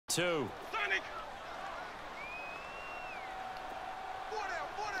2. Sonic. 4 down,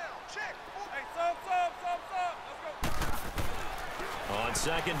 check. Hey, sub. Let's go. On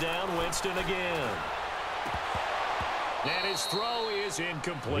second down, Winston again. And his throw is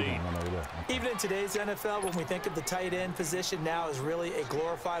incomplete. Even in today's NFL, when we think of the tight end position now as really a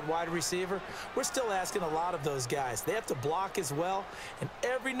glorified wide receiver, we're still asking a lot of those guys. They have to block as well, and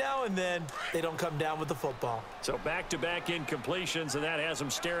every now and then they don't come down with the football. So back-to-back incompletions, and that has them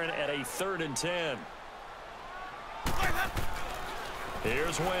staring at a 3rd and 10.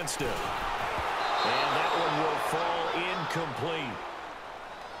 Here's Winston. And that one will fall incomplete.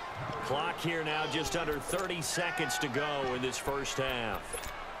 Clock here now, just under 30 seconds to go in this first half.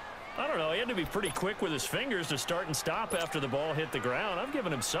 I don't know. He had to be pretty quick with his fingers to start and stop after the ball hit the ground. I'm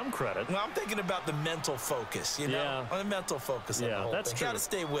giving him some credit. Well, I'm thinking about the mental focus, you know? The mental focus on the whole that's thing. true. Got to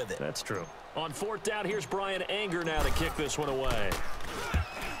stay with it. That's true. On 4th down, here's Brian Anger now to kick this one away.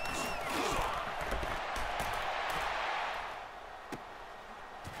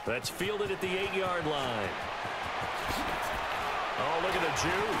 That's fielded at the 8-yard line. Oh, look at the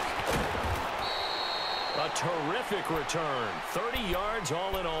juke. A terrific return. 30 yards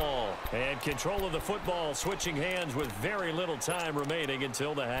all in all. And control of the football switching hands with very little time remaining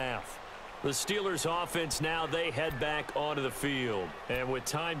until the half. The Steelers offense now, they head back onto the field. And with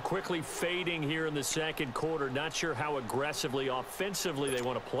time quickly fading here in the second quarter, not sure how aggressively offensively they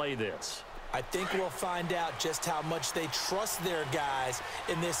want to play this. I think we'll find out just how much they trust their guys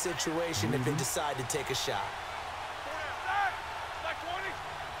in this situation if they decide to take a shot.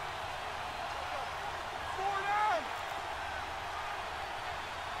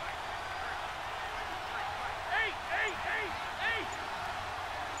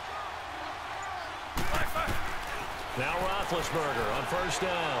 Now Roethlisberger on 1st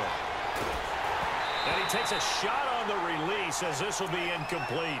down. And he takes a shot on the release as this will be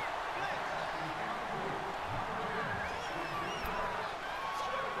incomplete.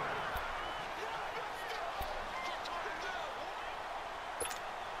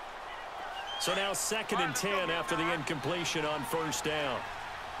 So now 2nd and 10 after the incompletion on 1st down.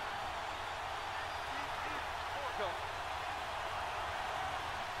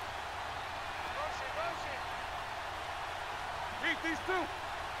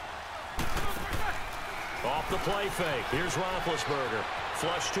 Off the play fake. Here's Roethlisberger.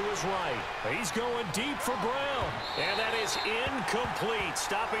 Flush to his right. He's going deep for Brown. And that is incomplete.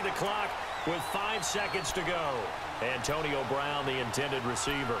 Stopping the clock with 5 seconds to go. Antonio Brown, the intended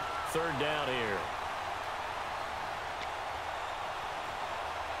receiver. 3rd down here.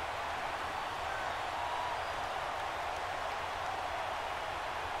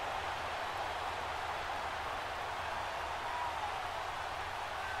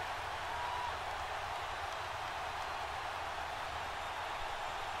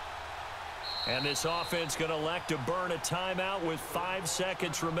 And this offense going to elect to burn a timeout with 5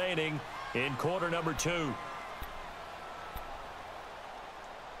 seconds remaining in quarter number 2.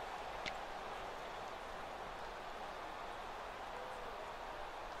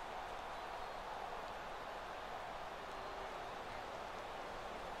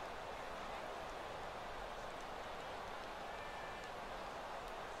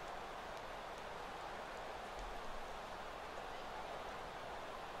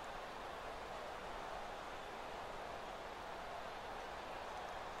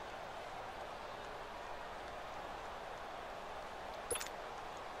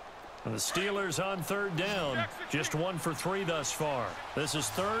 And the Steelers on 3rd down. Just 1 for 3 thus far. This is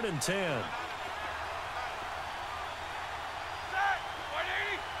 3rd and 10. 180.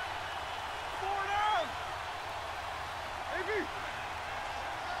 4 down. AB.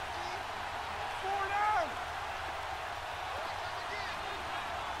 4 down.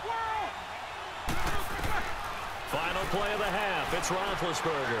 Final play of the half. It's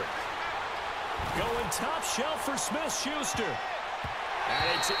Roethlisberger. Going top shelf for Smith-Schuster.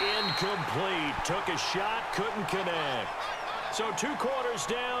 And it's incomplete. Took a shot, couldn't connect. So 2 quarters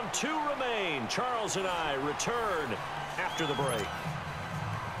down, 2 remain. Charles and I return after the break.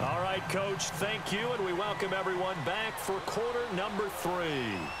 All right, Coach, thank you, and we welcome everyone back for quarter number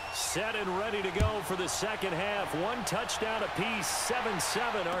 3. Set and ready to go for the second half. 1 touchdown apiece,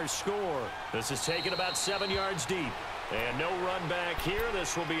 7-7 our score. This is taken about 7 yards deep. And no run back here.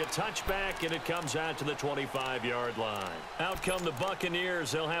 This will be a touchback, and it comes out to the 25-yard line. Out come the Buccaneers.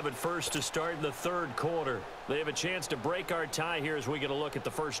 They'll have it first to start in the 3rd quarter. They have a chance to break our tie here as we get a look at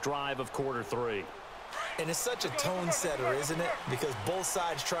the first drive of quarter 3. And it's such a tone setter, isn't it? Because both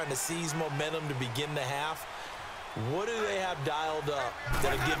sides trying to seize momentum to begin the half. What do they have dialed up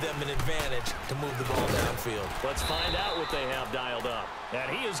that'll give them an advantage to move the ball downfield? Let's find out what they have dialed up. And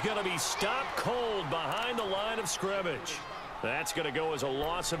he is going to be stopped cold behind the line of scrimmage. That's going to go as a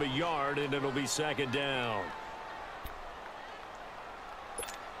loss of a yard, and it'll be second down.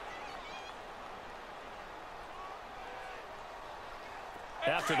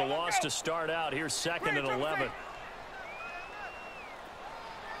 After the loss to start out, here's second and 11.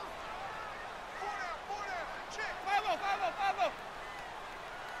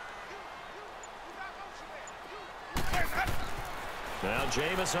 Now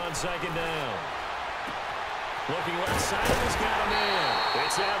Jameis on second down. Looking left side, he's got him in.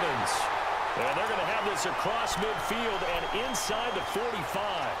 It's Evans. And they're going to have this across midfield and inside the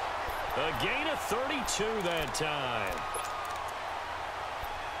 45. A gain of 32 that time.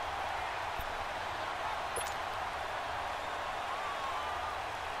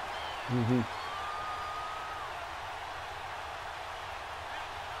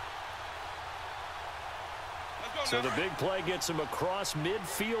 So the big play gets him across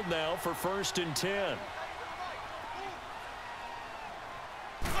midfield now for 1st and 10.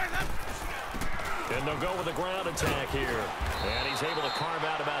 And they'll go with a ground attack here. And he's able to carve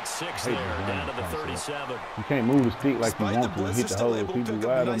out about 6 there, down to the 37. You can't move the stick like you want to and hit the hole. Able to pick up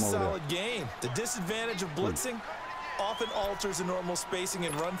a nice solid there. gain. The disadvantage of blitzing often alters the normal spacing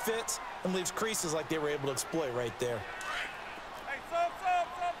and run fits and leaves creases like they were able to exploit right there. Hey, sub.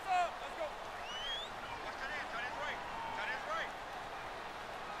 Let's go. Watch that in. That is right. That is right.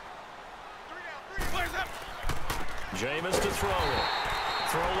 3 down. Jameis to throw it.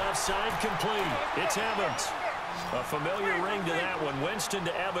 Throw left side complete. It's Evans. A familiar ring to that one. Winston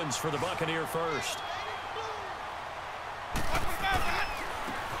to Evans for the Buccaneer first.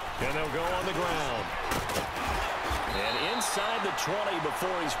 And they'll go on the ground. And inside the 20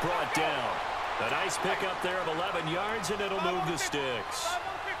 before he's brought down. A nice pickup there of 11 yards, and it'll move the sticks.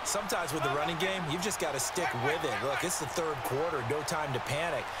 Sometimes with the running game, you've just got to stick with it. Look, it's the 3rd quarter, no time to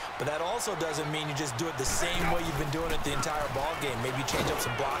panic. But that also doesn't mean you just do it the same way you've been doing it the entire ball game. Maybe you change up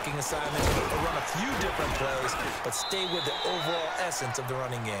some blocking assignments or run a few different plays, but stay with the overall essence of the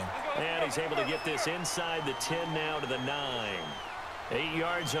running game. And he's able to get this inside the 10 now to the 9. 8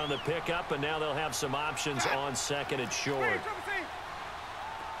 yards on the pickup, and now they'll have some options on 2nd and short.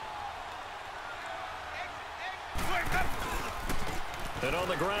 And on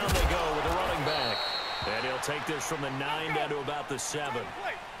the ground they go with the running back. And he'll take this from the 9 down to about the 7.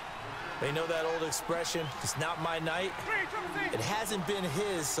 They know that old expression, it's not my night. It hasn't been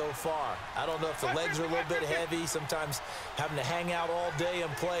his so far. I don't know if the legs are a little bit heavy. Sometimes having to hang out all day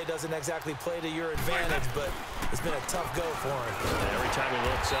and play doesn't exactly play to your advantage, but it's been a tough go for him. Every time he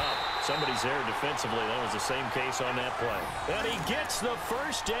looks up, somebody's there defensively. That was the same case on that play. And he gets the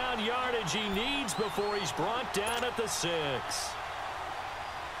first down yardage he needs before he's brought down at the 6.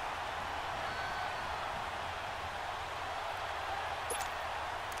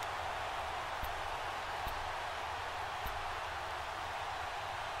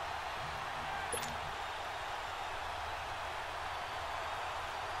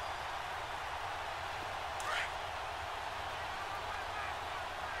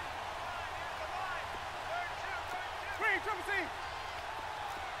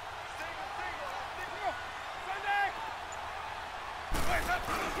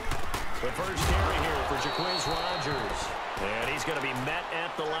 The first carry here for Jaquiz Rodgers. And he's going to be met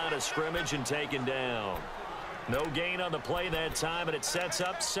at the line of scrimmage and taken down. No gain on the play that time, and it sets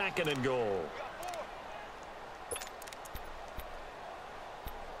up 2nd and goal.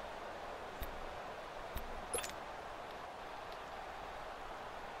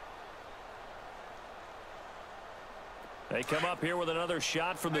 They come up here with another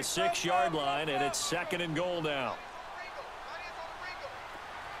shot from the 6-yard line, and it's 2nd and goal now.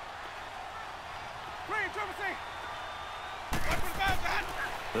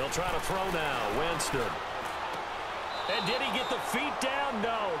 They'll try to throw now. Winston. And did he get the feet down?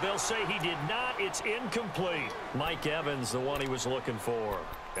 No. They'll say he did not. It's incomplete. Mike Evans, the one he was looking for.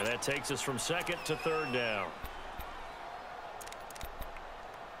 And that takes us from 2nd to 3rd down.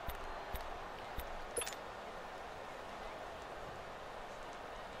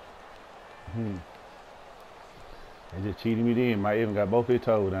 They just cheated me then. Mike even got both his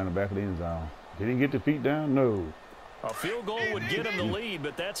toes down the back of the end zone. Did he get the feet down? No. A field goal would get him the lead,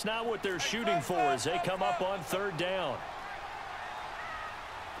 but that's not what they're shooting for as they come up on 3rd down.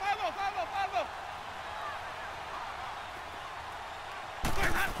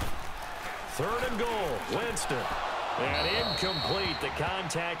 Third and goal. Winston. And incomplete. The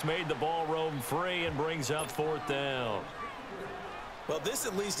contact made the ball roam free and brings up 4th down. Well, this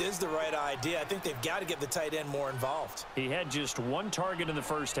at least is the right idea. I think they've got to get the tight end more involved. He had just one target in the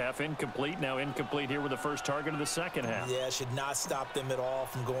first half, incomplete. Now incomplete here with the first target of the second half. Yeah, should not stop them at all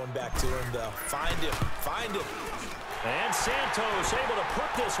from going back to him, though. Find him. Find him. And Santos able to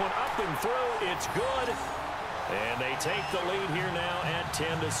put this one up and through. It's good. And they take the lead here now at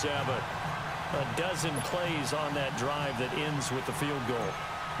 10-7. A dozen plays on that drive that ends with the field goal.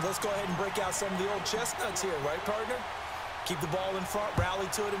 Let's go ahead and break out some of the old chestnuts here, right, partner? Keep the ball in front, rally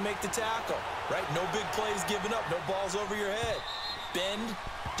to it, and make the tackle, right? No big plays given up, no balls over your head. Bend,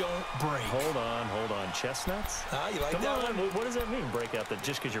 don't break. Hold on. Chestnuts? You like Come that on. one? What does that mean, break out? That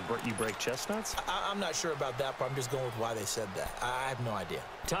just because you break chestnuts? I'm not sure about that, but I'm just going with why they said that. I have no idea.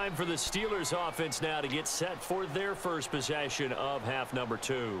 Time for the Steelers offense now to get set for their first possession of half number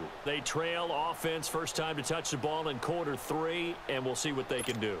 2. They trail offense, first time to touch the ball in quarter 3, and we'll see what they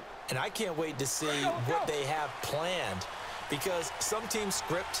can do. And I can't wait to see what they have planned, because some teams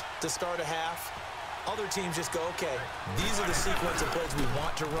script to start a half. Other teams just go, okay, these are the sequence of plays we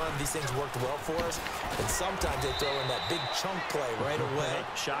want to run. These things worked well for us. And sometimes they throw in that big chunk play right away.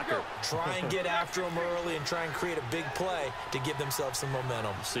 Shocker. Try and get after them early and try and create a big play to give themselves some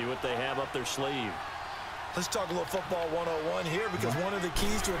momentum. See what they have up their sleeve. Let's talk a little football 101 here, because one of the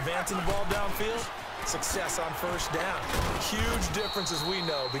keys to advancing the ball downfield, success on first down. Huge difference, as we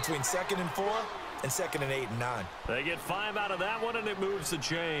know, between 2nd and 4 and 2nd and 8 and 9. They get 5 out of that one, and it moves the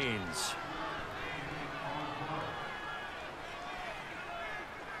chains.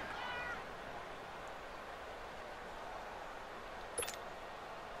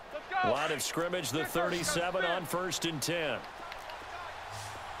 Line of scrimmage, the 37 on 1st and 10.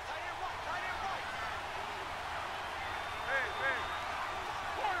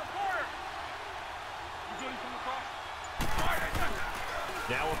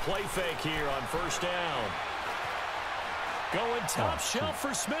 Now a play fake here on first down. Going top shelf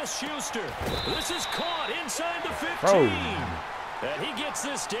for Smith-Schuster. This is caught inside the 15. And he gets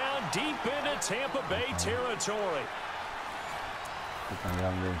this down deep into Tampa Bay territory.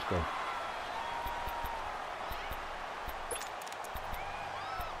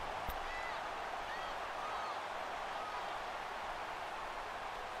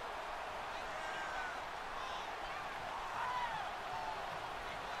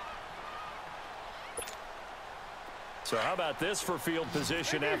 So how about this for field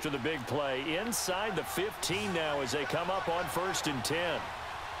position after the big play? Inside the 15 now as they come up on 1st and 10.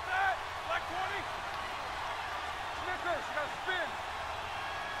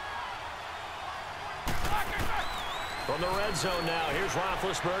 From the red zone now, here's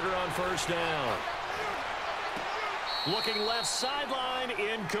Roethlisberger on first down. Looking left sideline,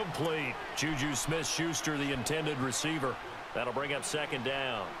 incomplete. Juju Smith-Schuster, the intended receiver. That'll bring up 2nd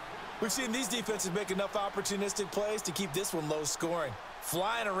down. We've seen these defenses make enough opportunistic plays to keep this one low scoring.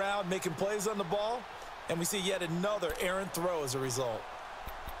 Flying around, making plays on the ball, and we see yet another errant throw as a result.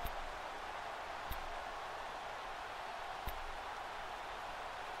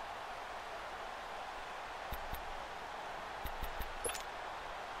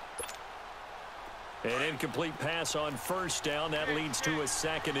 An incomplete pass on first down. That leads to a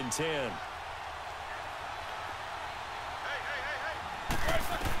 2nd and 10.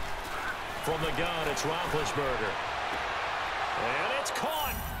 From the gun, it's Roethlisberger. And it's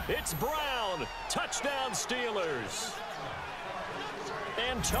caught. It's Brown. Touchdown, Steelers.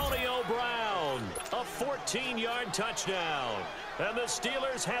 Antonio Brown, a 14-yard touchdown. And the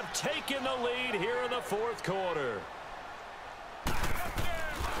Steelers have taken the lead here in the 4th quarter.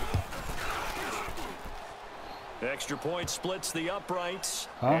 Extra point splits the uprights,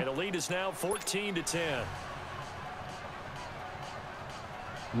 and the lead is now 14-10.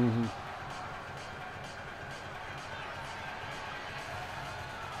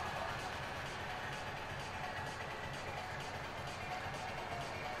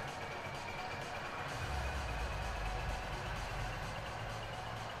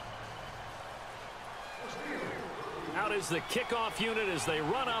 Out is the kickoff unit as they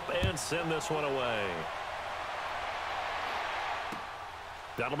run up and send this one away.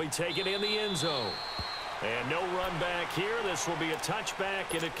 That'll be taken in the end zone. And no run back here. This will be a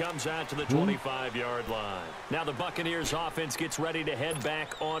touchback, and it comes out to the 25-yard line. Now the Buccaneers offense gets ready to head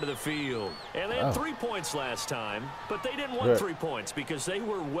back onto the field. And they had 3 points last time, but they didn't want 3 points because they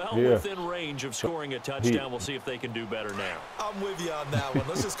were well within range of scoring a touchdown. We'll see if they can do better now. I'm with you on that one.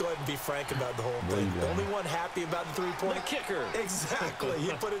 Let's just go ahead and be frank about the whole thing. The only one happy about the 3-point. The kicker. Exactly.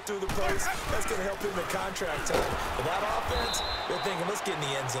 He put it through the post. That's going to help him at contract time. But that offense, they're thinking, let's get in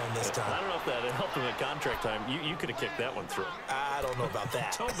the end zone this time. I don't know if that helped him at contract time. You could have kicked that one through. I don't know about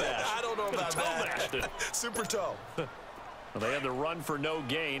that. Toe bash. I don't know about Toe that. bashed it. Super toe. Well, they had the run for no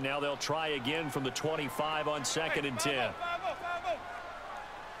gain. Now they'll try again from the 25 on 2nd and 10.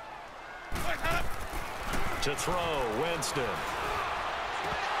 To throw, Winston.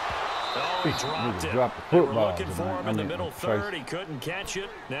 Oh, he dropped it. They were looking for him in the middle third. He couldn't catch it.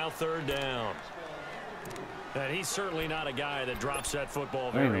 Now 3rd down. And he's certainly not a guy that drops that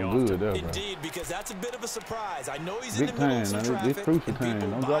football very often. Indeed, because that's a bit of a surprise. I know he's in the middle of some traffic, and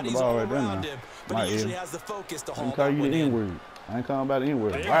people bodies all around him, but he usually has the focus to haul that one in. I ain't talking about the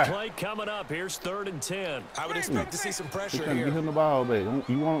N-word. Big play coming up. Here's 3rd and 10. I would expect to see some pressure here. Get him the ball, babe.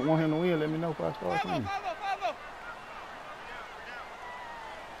 You want him to win, let me know if I start playing.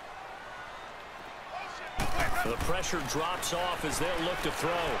 The pressure drops off as they'll look to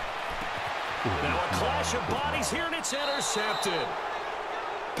throw. Now a clash of bodies here, and it's intercepted.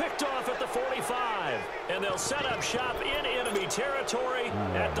 Picked off at the 45, and they'll set up shop in enemy territory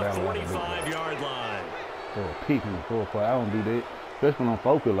at the 45-yard line. Oh, peek in the 4 quarter. I don't do that, especially when I'm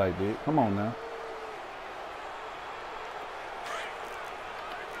focused like that. Come on now.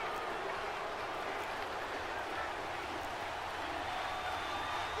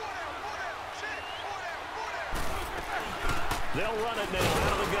 They'll run it now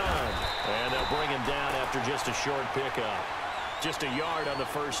out of the gun. And they'll bring him down after just a short pickup. Just a yard on the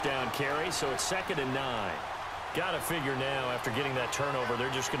 1st down carry, so it's 2nd and 9. Got to figure now, after getting that turnover,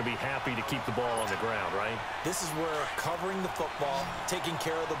 they're just going to be happy to keep the ball on the ground, right? This is where covering the football, taking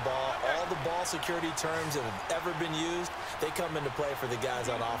care of the ball, all the ball security terms that have ever been used, they come into play for the guys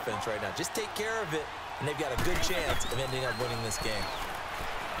on offense right now. Just take care of it, and they've got a good chance of ending up winning this game.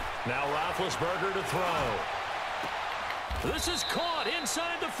 Now Roethlisberger to throw. This is caught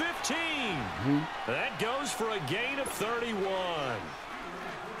inside the 15. That goes for a gain of 31.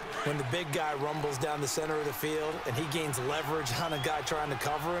 When the big guy rumbles down the center of the field and he gains leverage on a guy trying to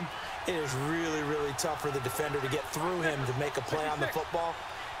cover him, it is really, really tough for the defender to get through him to make a play on the football.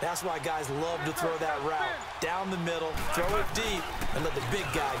 That's why guys love to throw that route. Down the middle, throw it deep, and let the big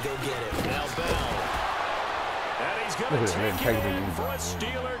guy go get it. Now Bell. And he's going to take it in for a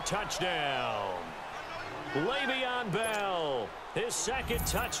Steeler touchdown. Le'Veon Bell, his 2nd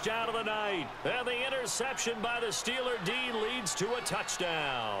touchdown of the night. And the interception by the Steeler D leads to a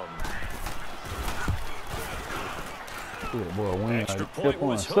touchdown. Boy, win. Extra point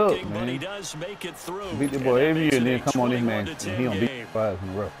was hooking, but he does make it through. Beat the boy every year and then come on this man and he don't beat 5 in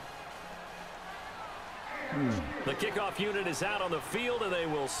a row. The kickoff unit is out on the field, and they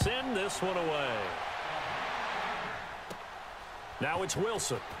will send this one away. Now it's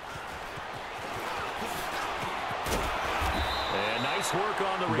Wilson. And nice work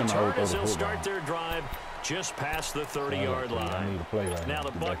on the return as they'll start their drive just past the 30-yard line. Now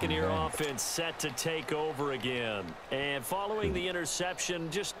the Buccaneer offense set to take over again. And following the interception,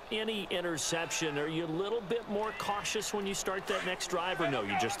 just any interception, are you a little bit more cautious when you start that next drive, or no,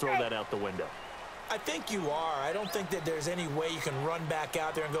 you just throw that out the window? I think you are. I don't think that there's any way you can run back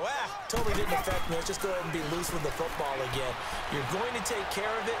out there and go, totally didn't affect me. Let's just go ahead and be loose with the football again. You're going to take care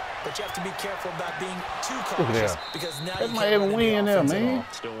of it, but you have to be careful about being too cautious because now you can't win there, man.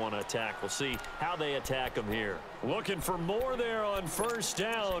 Still want to attack. We'll see how they attack them here. Looking for more there on 1st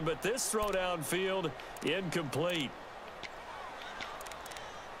down, but this throw downfield incomplete.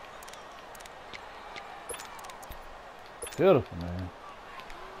 Beautiful, man.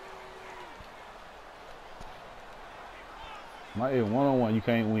 My one-on-one, you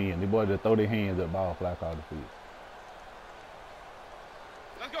can't win. The boys just throw their hands up, ball fly across the field.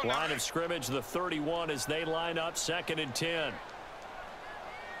 Line of scrimmage, the 31 as they line up 2nd and 10.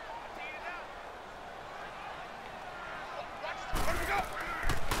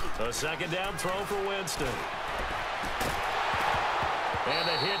 A 2nd down throw for Winston. And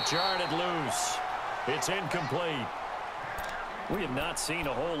the hit jarred it loose. It's incomplete. We have not seen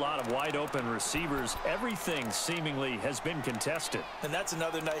a whole lot of wide-open receivers. Everything seemingly has been contested. And that's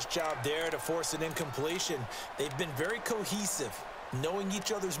another nice job there to force an incompletion. They've been very cohesive, knowing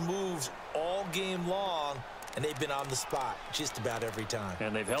each other's moves all game long, and they've been on the spot just about every time.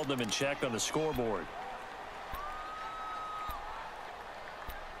 And they've held them in check on the scoreboard.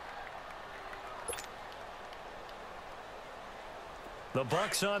 The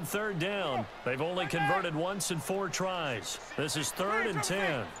Bucs on 3rd down. They've only converted once in 4 tries. This is 3rd and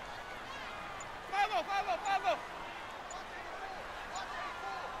 10.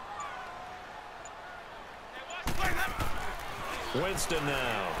 Winston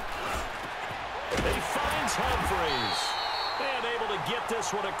now. He finds Humphries. And able to get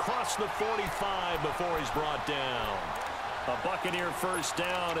this one across the 45 before he's brought down. A Buccaneer 1st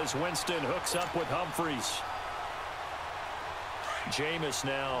down as Winston hooks up with Humphries. Jameis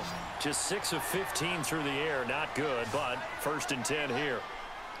now just 6 of 15 through the air. Not good, but 1st and 10 here.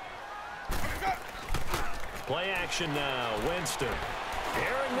 Play action now. Winston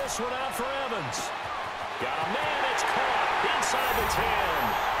airing this one out for Evans. Got a man. It's caught inside the 10.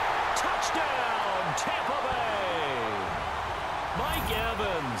 Touchdown, Tampa Bay. Mike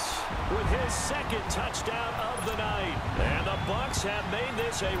Evans with his 2nd touchdown of the night. And the Bucs have made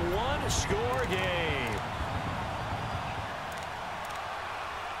this a one-score game.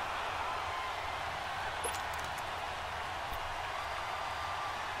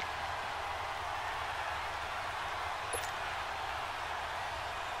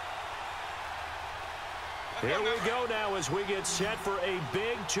 Here we go now as we get set for a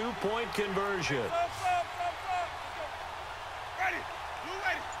big 2-point conversion.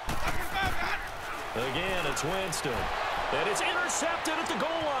 Again, it's Winston. And it's intercepted at the goal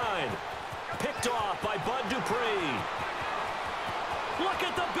line. Picked off by Bud Dupree. Look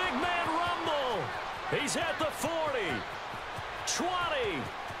at the big man rumble. He's at the 40, 20,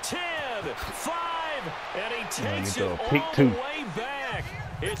 10, 5, and he takes it all the way back.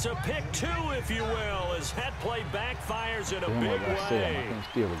 It's a pick 2, if you will, as that play backfires in a big way.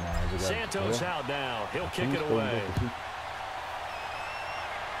 Santos out now. He'll kick it away.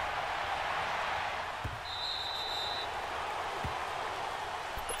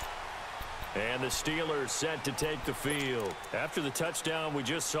 And the Steelers set to take the field. After the touchdown we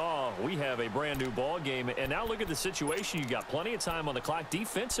just saw, we have a brand new ball game. And now look at the situation. You got plenty of time on the clock.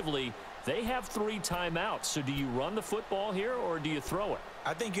 Defensively, they have 3 timeouts. So do you run the football here or do you throw it?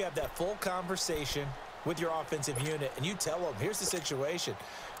 I think you have that full conversation with your offensive unit, and you tell them, here's the situation.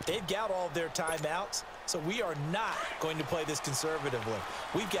 They've got all of their timeouts, so we are not going to play this conservatively.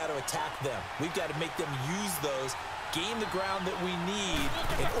 We've got to attack them. We've got to make them use those, gain the ground that we need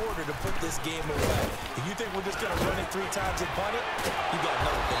in order to put this game away. If you think we're just going to run it 3 times and punt it, you got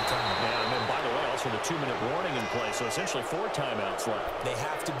another thing coming. Yeah, and then, by the way, also the 2-minute warning in play, so essentially 4 timeouts left. They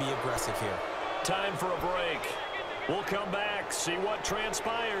have to be aggressive here. Time for a break. We'll come back, see what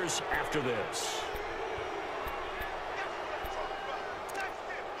transpires after this.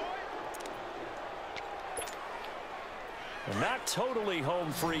 And not totally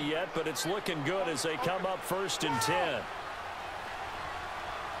home free yet, but it's looking good as they come up 1st and 10.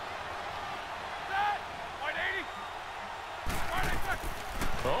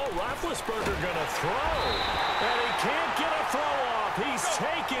 Oh, Roethlisberger going to throw. And he can't get a throw off. He's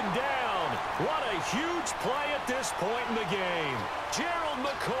taken down. What a huge play at this point in the game. Gerald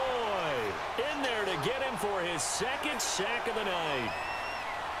McCoy in there to get him for his 2nd sack of the night.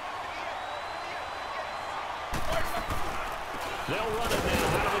 They'll run it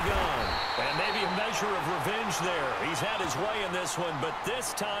now out of the gun. And maybe a measure of revenge there. He's had his way in this one, but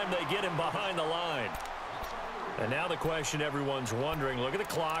this time they get him behind the line. And now the question everyone's wondering, look at the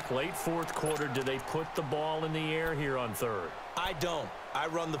clock, late 4th quarter. Do they put the ball in the air here on 3rd? I don't. I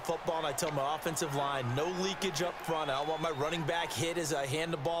run the football, and I tell my offensive line, no leakage up front. I don't want my running back hit as I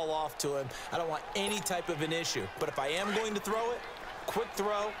hand the ball off to him. I don't want any type of an issue. But if I am going to throw it, quick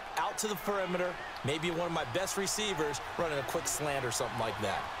throw, out to the perimeter, maybe one of my best receivers running a quick slant or something like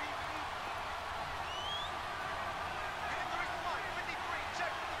that.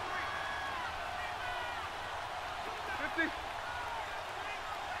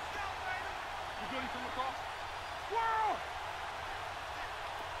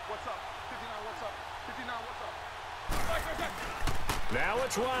 Now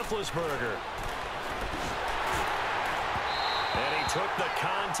it's Roethlisberger. And he took the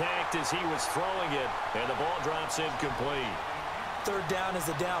contact as he was throwing it, and the ball drops incomplete. 3rd down is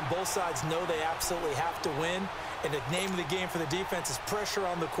a down. Both sides know they absolutely have to win, and the name of the game for the defense is pressure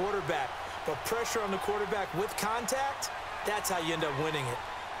on the quarterback. But pressure on the quarterback with contact, that's how you end up winning it.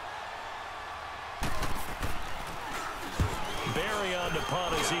 Barry on to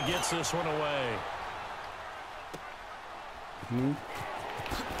punt as he gets this one away.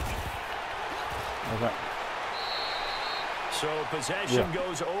 Okay. So possession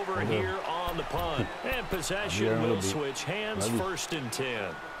goes over here on the punt. And possession will switch hands, 1st and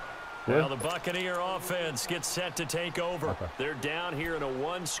 10. Well, the Buccaneer offense gets set to take over. Okay. They're down here in a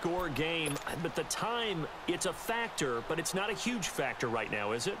 1-score game. But the time, it's a factor, but it's not a huge factor right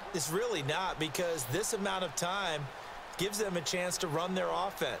now, is it? It's really not, because this amount of time gives them a chance to run their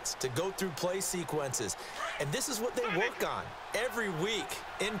offense, to go through play sequences. And this is what they work on every week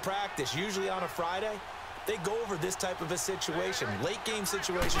in practice, usually on a Friday. They go over this type of a situation, late game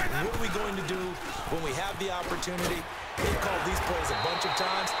situation. What are we going to do when we have the opportunity? They've called these plays a bunch of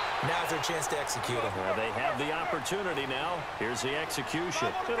times. Now's their chance to execute them. Well, they have the opportunity now. Here's the execution.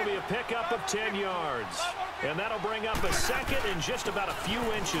 It'll be a pickup of 10 yards. And that'll bring up a second and just about a few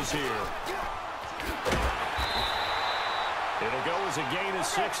inches here. It'll go as a gain of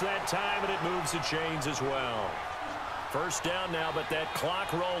 6 that time, and it moves the chains as well. First down now, but that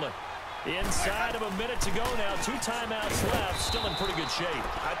clock rolling. Inside of a minute to go now. 2 timeouts left. Still in pretty good shape.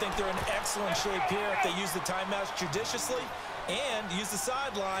 I think they're in excellent shape here if they use the timeouts judiciously and use the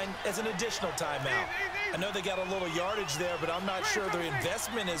sideline as an additional timeout. I know they got a little yardage there, but I'm not sure their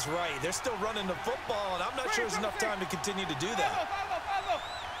investment is right. They're still running the football, and I'm not sure there's enough time to continue to do that.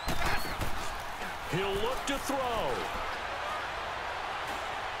 He'll look to throw.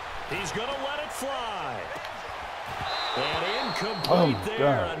 He's going to let it fly. And incomplete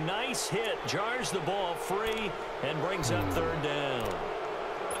there. A nice hit. Jars the ball free and brings up 3rd down.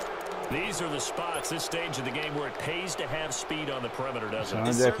 These are the spots, this stage of the game, where it pays to have speed on the perimeter, doesn't it?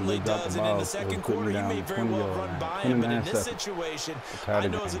 It certainly does, and in the second quarter, you may very well run by him, but in this situation, I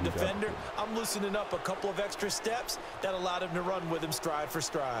know as a defender, I'm loosening up a couple of extra steps that allowed him to run with him stride for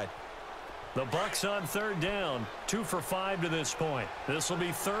stride. The Bucs on 3rd down, 2 for 5 to this point. This will be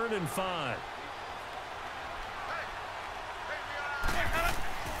 3rd and 5.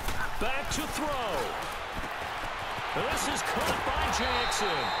 Back to throw. This is caught by Jackson.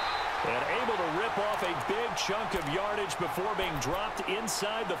 And able to rip off a big chunk of yardage before being dropped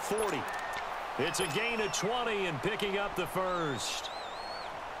inside the 40. It's a gain of 20 and picking up the first.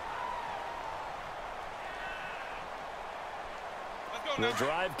 The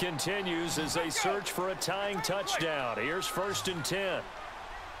drive continues as they search for a tying touchdown. Here's 1st and 10.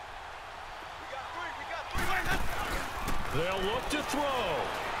 They'll look to throw.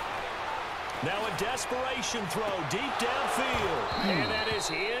 Now a desperation throw deep downfield. And that is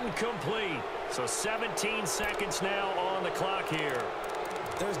incomplete. So 17 seconds now on the clock here.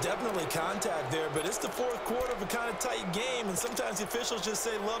 There's definitely contact there, but it's the 4th quarter of a kind of tight game, and sometimes the officials just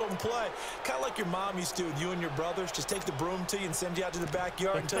say let them play. Kind of like your mom used to with you and your brothers. Just take the broom to you and send you out to the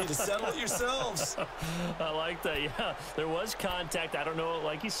backyard and tell you to settle it yourselves. I like that, yeah. There was contact. I don't know,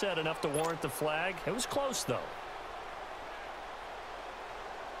 like you said, enough to warrant the flag. It was close, though.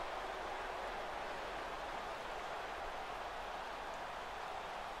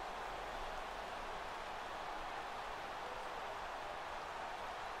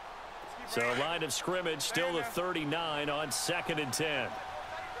 So line of scrimmage still the 39 on 2nd and 10.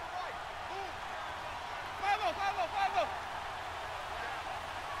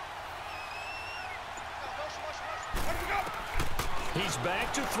 He's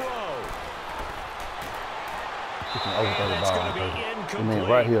back to throw. And that's going to be incomplete.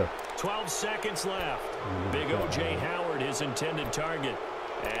 Right here. 12 seconds left. Big O.J. Howard, his intended target.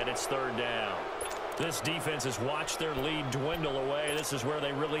 And it's 3rd down. This defense has watched their lead dwindle away. This is where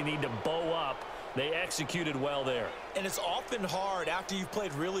they really need to bow up. They executed well there. And it's often hard after you've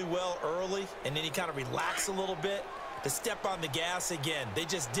played really well early and then you kind of relax a little bit to step on the gas again. They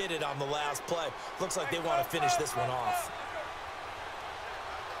just did it on the last play. Looks like they want to finish this one off.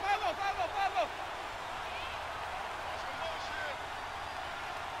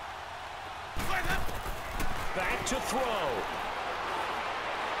 Back to throw.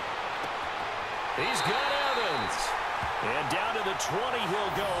 He's got Evans. And down to the 20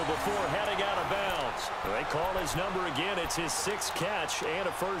 he'll go before heading out of bounds. They call his number again. It's his 6th catch and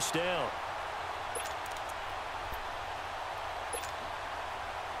a 1st down.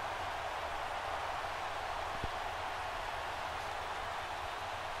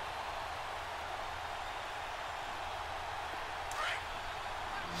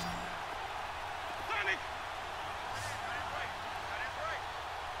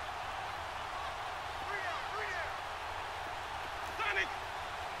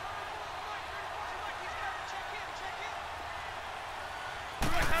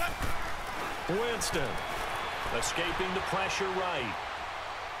 Winston escaping the pressure right.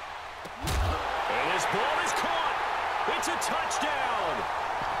 And his ball is caught. It's a touchdown.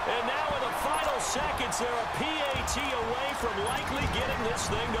 And now in the final seconds, they're a PAT away from likely getting this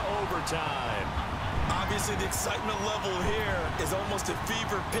thing to overtime. Obviously, the excitement level here is almost a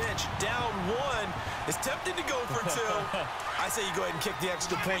fever pitch. Down 1. It's tempting to go for 2. I say you go ahead and kick the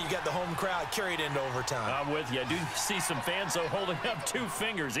extra point. You got the home crowd, carry it into overtime. I'm with you. I do see some fans, though, holding up 2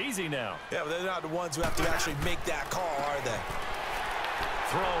 fingers. Easy now. Yeah, but they're not the ones who have to actually make that call, are they?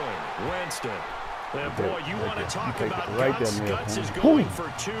 Throwing, Winston. And boy, you want to talk about guts. Guts is going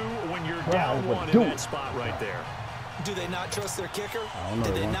for 2 when you're down 1 in that spot right there. Do they not trust their kicker?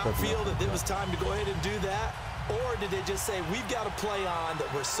 Did they not feel that it was time to go ahead and do that? Or did they just say, we've got a play on that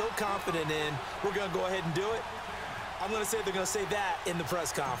we're so confident in, we're going to go ahead and do it? I'm going to say they're going to say that in the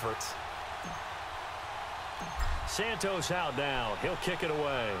press conference. Santos out now. He'll kick it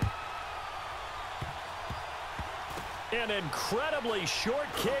away. An incredibly short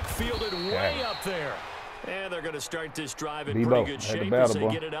kick fielded way up there. And they're going to start this drive in pretty good shape as they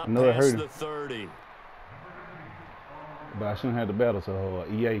get it up past the 30. But I shouldn't have to battle, so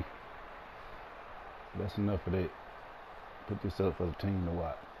EA. That's enough of that. Put this up for the team to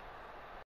watch.